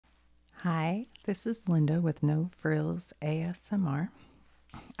Hi, this is Linda with No Frills ASMR.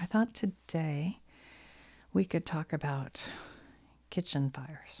 I thought today we could talk about kitchen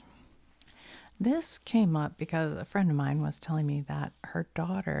fires. This came up because a friend of mine was telling me that her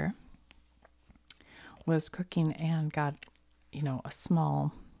daughter was cooking and got, a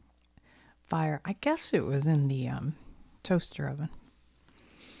small fire. I guess it was in the toaster oven.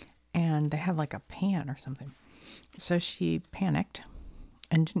 And they have like a pan or something. So she panicked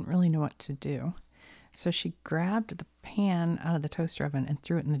and didn't really know what to do. So she grabbed the pan out of the toaster oven and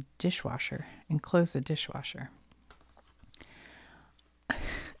threw it in the dishwasher and closed the dishwasher.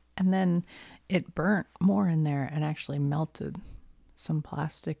 And then it burnt more in there and actually melted some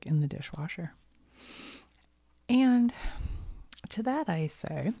plastic in the dishwasher. And to that I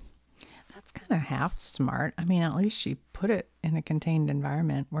say, that's kind of half smart. I mean, at least she put it in a contained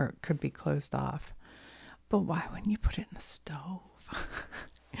environment where it could be closed off. But why wouldn't you put it in the stove?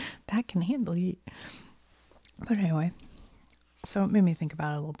 That can handle heat. But anyway, so it made me think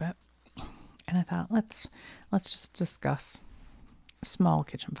about it a little bit. And I thought, let's just discuss small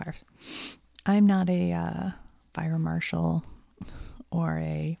kitchen fires. I'm not a fire marshal or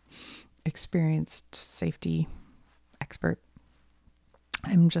a experienced safety expert.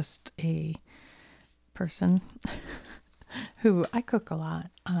 I'm just a person who I cook a lot.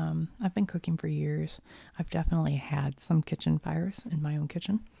 I've been cooking for years. I've definitely had some kitchen fires in my own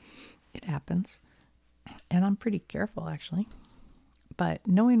kitchen. It happens. And I'm pretty careful, actually. But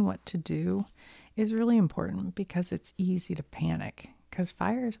knowing what to do is really important because it's easy to panic. Because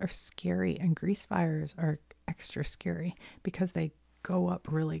fires are scary, and grease fires are extra scary because they go up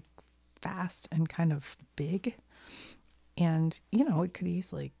really fast and kind of big. And, it could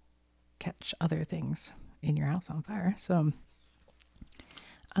easily catch other things in your house on fire. So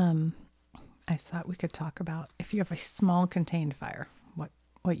I thought we could talk about if you have a small contained fire,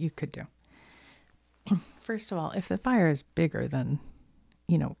 what you could do. First of all, if the fire is bigger than,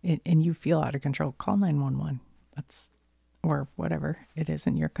 and you feel out of control, call 911. Or whatever it is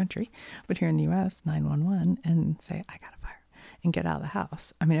in your country. But here in the US, 911, and say, I got a fire, and get out of the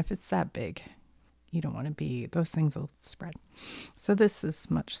house. I mean, if it's that big, you don't want to be, those things will spread. So this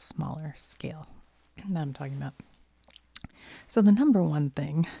is much smaller scale that I'm talking about. So the number one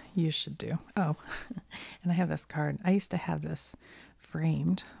thing you should do, and I have this card. I used to have this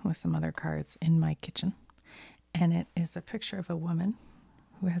framed with some other cards in my kitchen. And it is a picture of a woman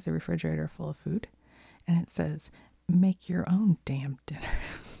who has a refrigerator full of food. And it says, make your own damn dinner.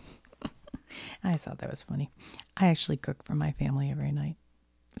 I thought that was funny. I actually cook for my family every night.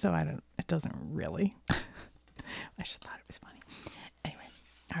 So it doesn't really. I just thought it was funny. Anyway,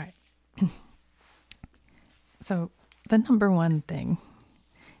 all right. So the number one thing,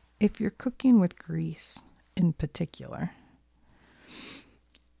 if you're cooking with grease in particular,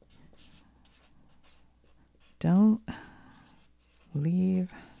 don't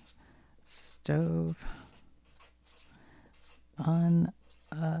leave stove unattended.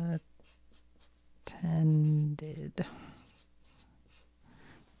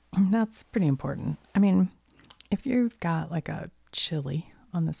 That's pretty important. I mean, if you've got like a chili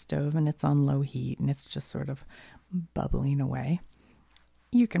on the stove and it's on low heat and it's just sort of bubbling away,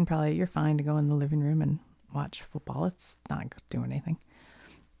 you're fine to go in the living room and watch football. It's not doing anything.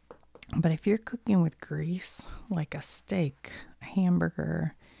 But if you're cooking with grease, like a steak, a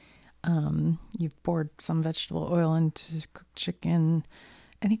hamburger, you've poured some vegetable oil into cooked chicken,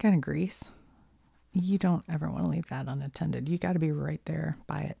 any kind of grease, you don't ever want to leave that unattended. You got to be right there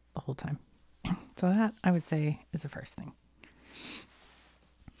by it the whole time. So that, I would say, is the first thing.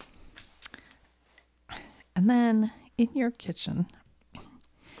 And then in your kitchen,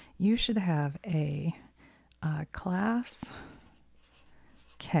 you should have a Class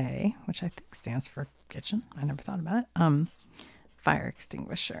K, which I think stands for kitchen. I never thought about it. Fire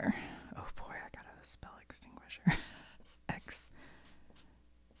extinguisher. Oh boy, I gotta spell extinguisher.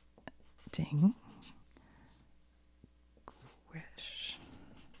 Extinguish.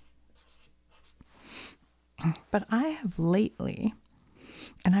 But I have lately,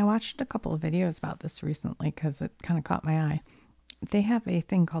 and I watched a couple of videos about this recently because it kind of caught my eye. They have a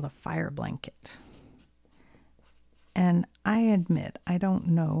thing called a fire blanket. And I admit, I don't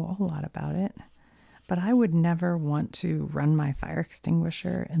know a whole lot about it, but I would never want to run my fire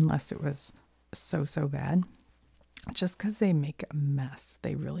extinguisher unless it was so bad. Just because they make a mess.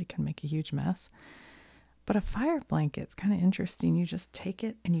 They really can make a huge mess. But a fire blanket's kind of interesting. You just take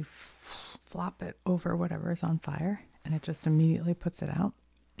it and you flop it over whatever is on fire, and it just immediately puts it out.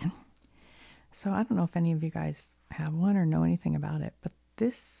 So I don't know if any of you guys have one or know anything about it, but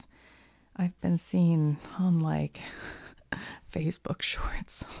this I've been seeing on like Facebook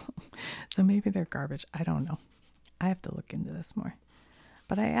shorts. So maybe they're garbage. I don't know. I have to look into this more.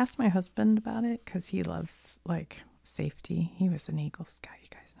 But I asked my husband about it because he loves like safety. He was an Eagle Scout, you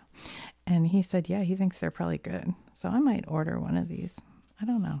guys know. And he said, yeah, he thinks they're probably good. So I might order one of these. I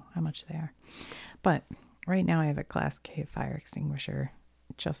don't know how much they are. But right now I have a Class K fire extinguisher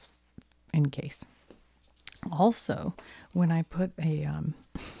just in case. Also, when I put a,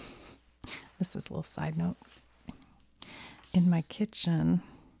 this is a little side note, in my kitchen,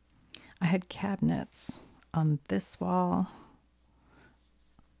 I had cabinets on this wall.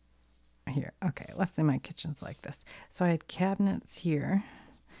 Here, okay, let's say my kitchen's like this. So I had cabinets here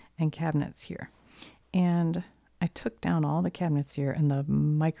and cabinets here. And I took down all the cabinets here and the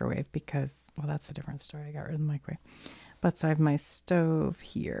microwave because, well, that's a different story. I got rid of the microwave. But so I have my stove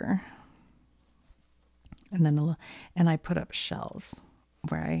here. And then and I put up shelves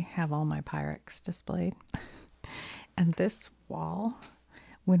where I have all my Pyrex displayed. And this wall,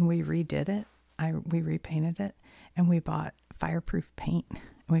 when we redid it, we repainted it and we bought fireproof paint. And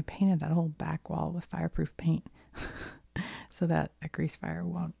we painted that whole back wall with fireproof paint so that a grease fire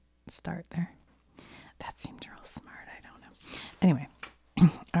won't start there. That seemed real smart. I don't know. Anyway,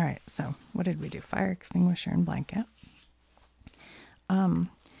 all right. So what did we do? Fire extinguisher and blanket.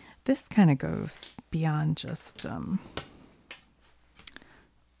 This kind of goes beyond just,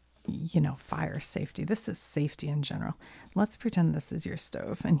 fire safety. This is safety in general. Let's pretend this is your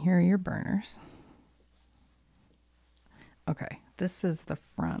stove and here are your burners. Okay, this is the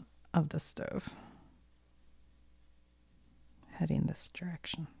front of the stove. Heading this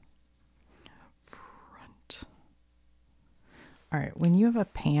direction. Front. All right, when you have a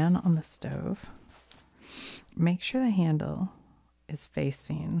pan on the stove, make sure the handle is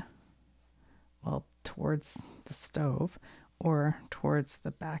facing, well, towards the stove or towards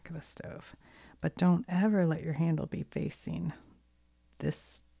the back of the stove. But don't ever let your handle be facing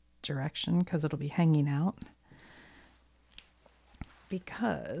this direction because it'll be hanging out.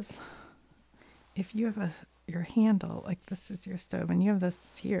 Because if you have your handle, like this is your stove, and you have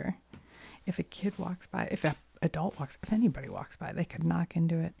this here, if a kid walks by, if an adult walks, if anybody walks by, they could knock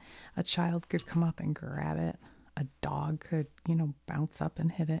into it. A child could come up and grab it. A dog could, bounce up and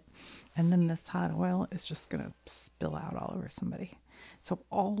hit it. And then this hot oil is just going to spill out all over somebody. So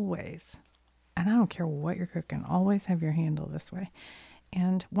always, and I don't care what you're cooking, always have your handle this way.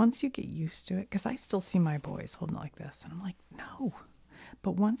 And once you get used to it, because I still see my boys holding it like this, and I'm like, no.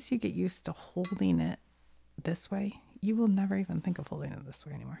 But once you get used to holding it this way, you will never even think of holding it this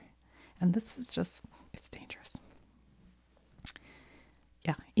way anymore. And this is just, it's dangerous.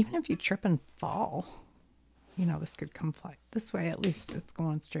 Yeah, even if you trip and fall, this could come fly. This way, at least it's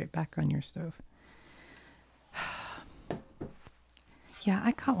going straight back on your stove. Yeah,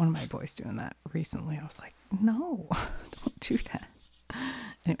 I caught one of my boys doing that recently. I was like, no, don't do that.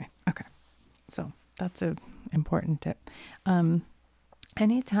 Anyway, okay. So that's an important tip.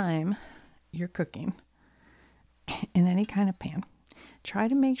 Anytime you're cooking in any kind of pan, try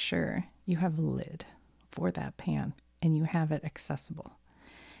to make sure you have a lid for that pan and you have it accessible.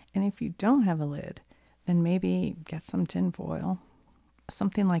 And if you don't have a lid, then maybe get some tin foil,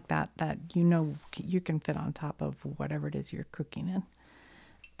 something like that you can fit on top of whatever it is you're cooking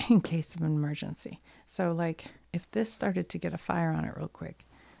in case of an emergency. So like if this started to get a fire on it real quick,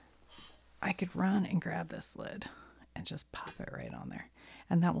 I could run and grab this lid and just pop it right on there.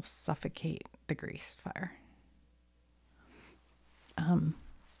 And that will suffocate the grease fire.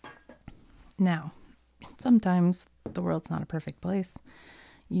 Now, sometimes the world's not a perfect place.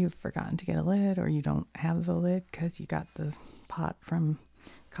 You've forgotten to get a lid or you don't have the lid because you got the pot from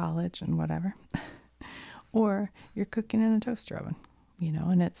college and whatever. Or you're cooking in a toaster oven,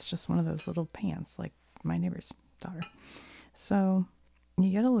 and it's just one of those little pans like my neighbor's daughter. So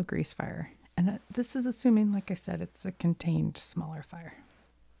you get a little grease fire. And this is assuming, like I said, it's a contained smaller fire.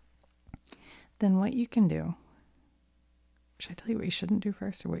 Then what you can do, should I tell you what you shouldn't do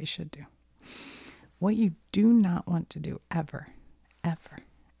first or what you should do? What you do not want to do ever,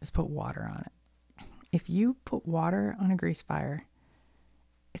 is put water on it. If you put water on a grease fire,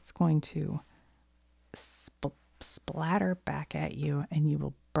 it's going to splatter back at you and you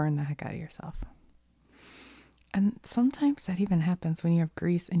will burn the heck out of yourself. And sometimes that even happens when you have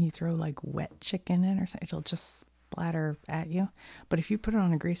grease and you throw like wet chicken in or something. It'll just splatter at you. But if you put it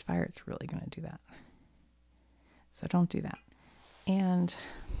on a grease fire, it's really going to do that. So don't do that. And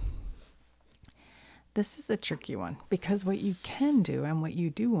this is a tricky one because what you can do and what you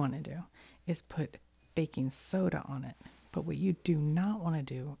do want to do is put baking soda on it. But what you do not want to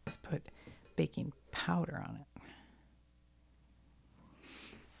do is put baking powder on it.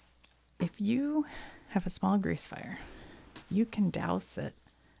 If you have a small grease fire, you can douse it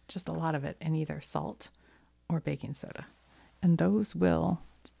just a lot of it, in either salt or baking soda. And those will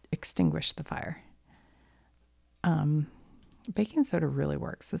extinguish the fire. Baking soda really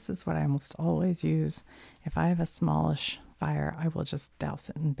works. This is what I almost always use. If I have a smallish fire, I will just douse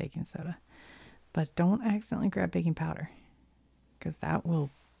it in baking soda. But don't accidentally grab baking powder, because that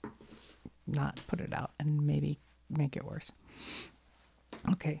will not put it out and maybe make it worse.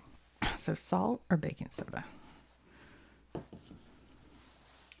 Okay, so salt or baking soda.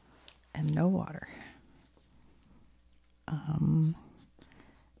 And no water.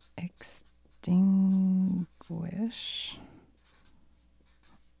 Extinguish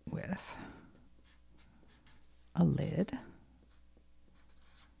with a lid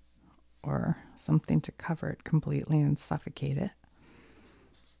or something to cover it completely and suffocate it.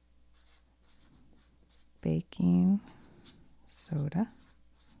 Baking soda.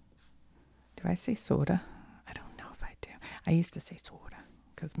 Do I say soda? I don't know if I do. I used to say soda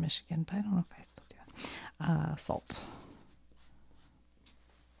because Michigan, but I don't know if I still do. Salt.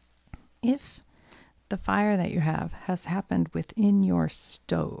 If the fire that you have has happened within your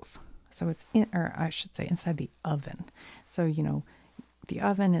stove, so it's in, or I should say inside the oven. So, you know, the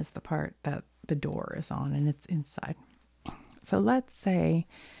oven is the part that the door is on and it's inside. So let's say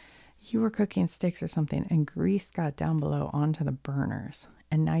you were cooking steaks or something and grease got down below onto the burners,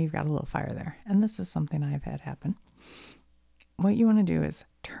 and now you've got a little fire there. And this is something I've had happen. What you want to do is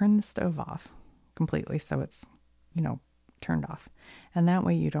turn the stove off completely so it's, you know, turned off. And that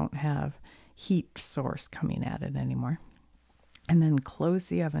way you don't have heat source coming at it anymore. And then close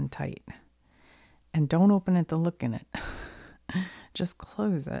the oven tight. And don't open it to look in it. Just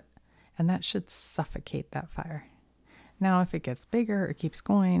close it. And that should suffocate that fire. Now, if it gets bigger or keeps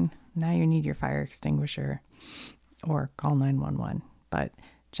going, now you need your fire extinguisher or call 911. But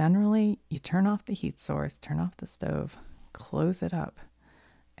generally, you turn off the heat source, turn off the stove, close it up,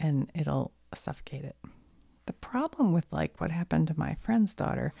 and it'll suffocate it. The problem with like what happened to my friend's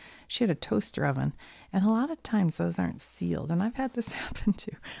daughter, she had a toaster oven, and a lot of times those aren't sealed. And I've had this happen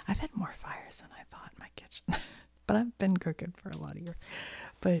too. I've had more fires than I thought in my kitchen, but I've been cooking for a lot of years.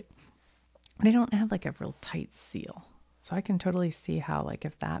 But they don't have like a real tight seal. So I can totally see how, like,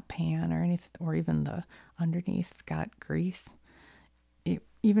 if that pan or anything, or even the underneath got grease,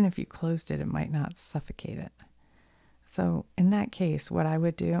 even if you closed it, it might not suffocate it. So in that case, what I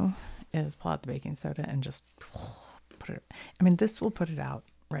would do is pull out the baking soda and just put it. I mean, this will put it out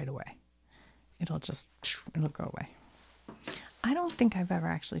right away. It'll go away. I don't think I've ever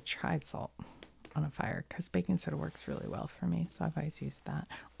actually tried salt on a fire because baking soda works really well for me. So I've always used that,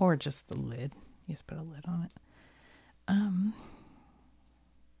 or just the lid. You just put a lid on it.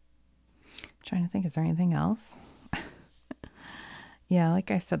 Trying to think, is there anything else? Yeah, like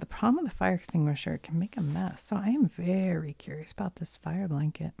I said, the problem with the fire extinguisher, it can make a mess. So I am very curious about this fire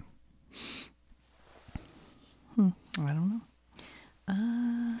blanket. I don't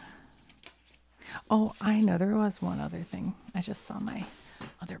know. Oh, I know, there was one other thing. I just saw my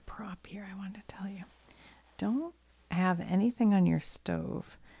other prop here I wanted to tell you. Don't have anything on your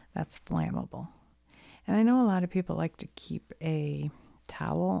stove that's flammable. And I know a lot of people like to keep a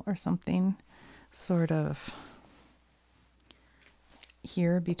towel or something sort of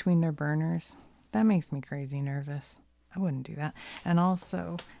here between their burners. That makes me crazy nervous. I wouldn't do that. And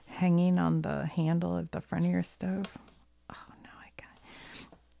also hanging on the handle of the front of your stove. Oh no,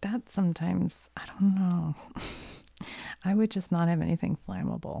 that sometimes, I don't know. I would just not have anything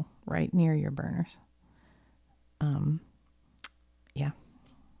flammable right near your burners. Yeah.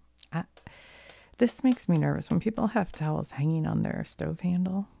 This makes me nervous when people have towels hanging on their stove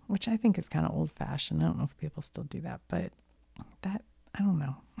handle, which I think is kind of old fashioned. I don't know if people still do that, but that, I don't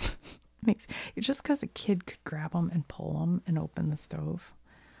know. Just because a kid could grab them and pull them and open the stove.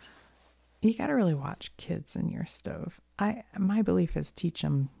 You got to really watch kids in your stove. My belief is teach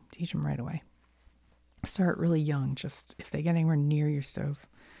them right away. Start really young. Just if they get anywhere near your stove.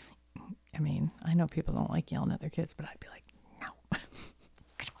 I mean, I know people don't like yelling at their kids, but I'd be like, no.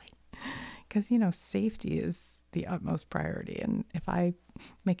 Because, you know, safety is the utmost priority. And if I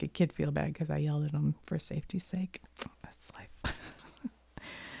make a kid feel bad because I yelled at them for safety's sake, that's life.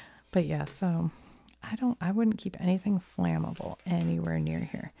 But yeah, so I wouldn't keep anything flammable anywhere near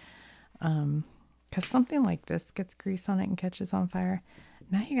here. Because something like this gets grease on it and catches on fire.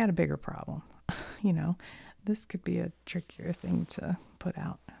 Now you got a bigger problem. You know, this could be a trickier thing to put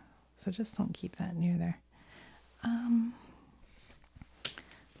out. So just don't keep that near there.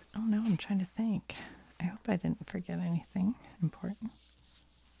 Oh no, I'm trying to think. I hope I didn't forget anything important.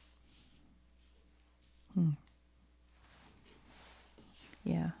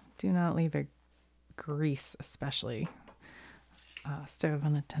 Yeah, do not leave a grease, especially stove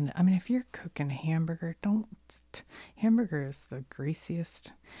unattended. I mean, if you're cooking a hamburger, don't. Hamburger is the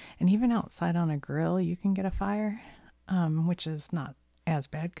greasiest. And even outside on a grill, you can get a fire, which is not as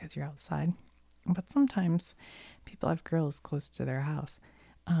bad because you're outside. But sometimes people have grills close to their house.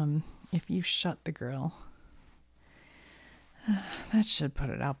 If you shut the grill, that should put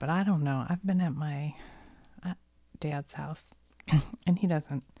it out. But I don't know. I've been at my dad's house, and he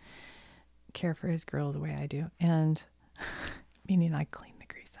doesn't care for his grill the way I do. And meaning I clean the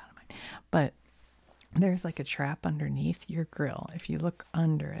grease out of mine. But there's like a trap underneath your grill. If you look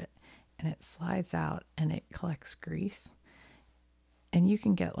under it and it slides out and it collects grease, and you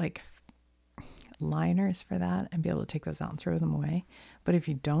can get like liners for that and be able to take those out and throw them away. But if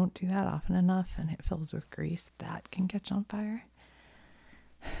you don't do that often enough and it fills with grease, that can catch on fire.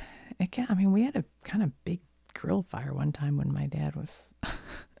 It can. I mean, we had a kind of big grill fire one time when my dad was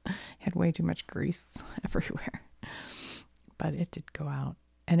had way too much grease everywhere. But it did go out,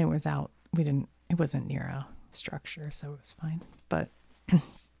 and it was out. It wasn't near a structure, so it was fine. But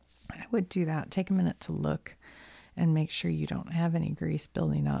I would do that. Take a minute to look and make sure you don't have any grease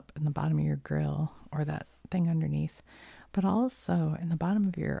building up in the bottom of your grill or that thing underneath. But also in the bottom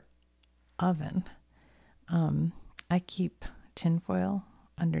of your oven, I keep tinfoil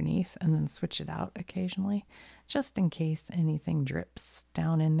underneath and then switch it out occasionally, just in case anything drips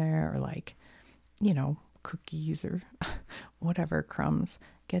down in there, or like, cookies or whatever crumbs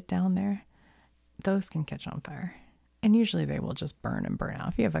get down there. Those can catch on fire. And usually they will just burn and burn out.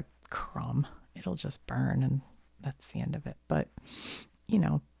 If you have a crumb, it'll just burn and that's the end of it. But,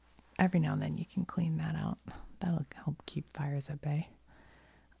 every now and then you can clean that out. That'll help keep fires at bay.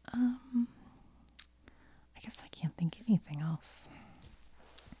 I guess I can't think anything else.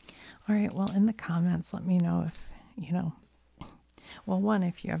 All right, well, in the comments, let me know if, one,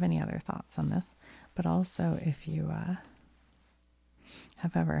 if you have any other thoughts on this, but also if you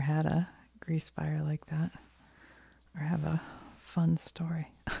have ever had a grease fire like that, or have a fun story.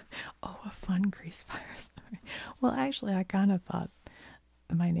 Oh, a fun grease fire story. Well, actually, I kind of thought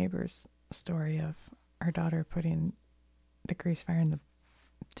my neighbor's story of our daughter putting the grease fire in the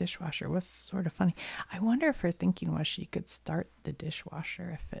dishwasher was sort of funny. I wonder if her thinking was she could start the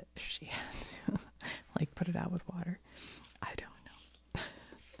dishwasher if she had to, like, put it out with water. I don't know.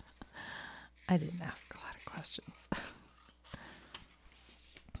 I didn't ask a lot of questions.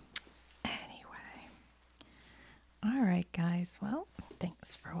 Anyway. All right, guys. Well,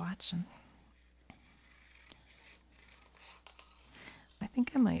 thanks for watching. I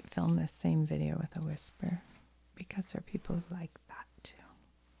think I might film this same video with a whisper because there are people who like that too.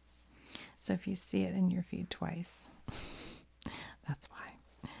 So if you see it in your feed twice,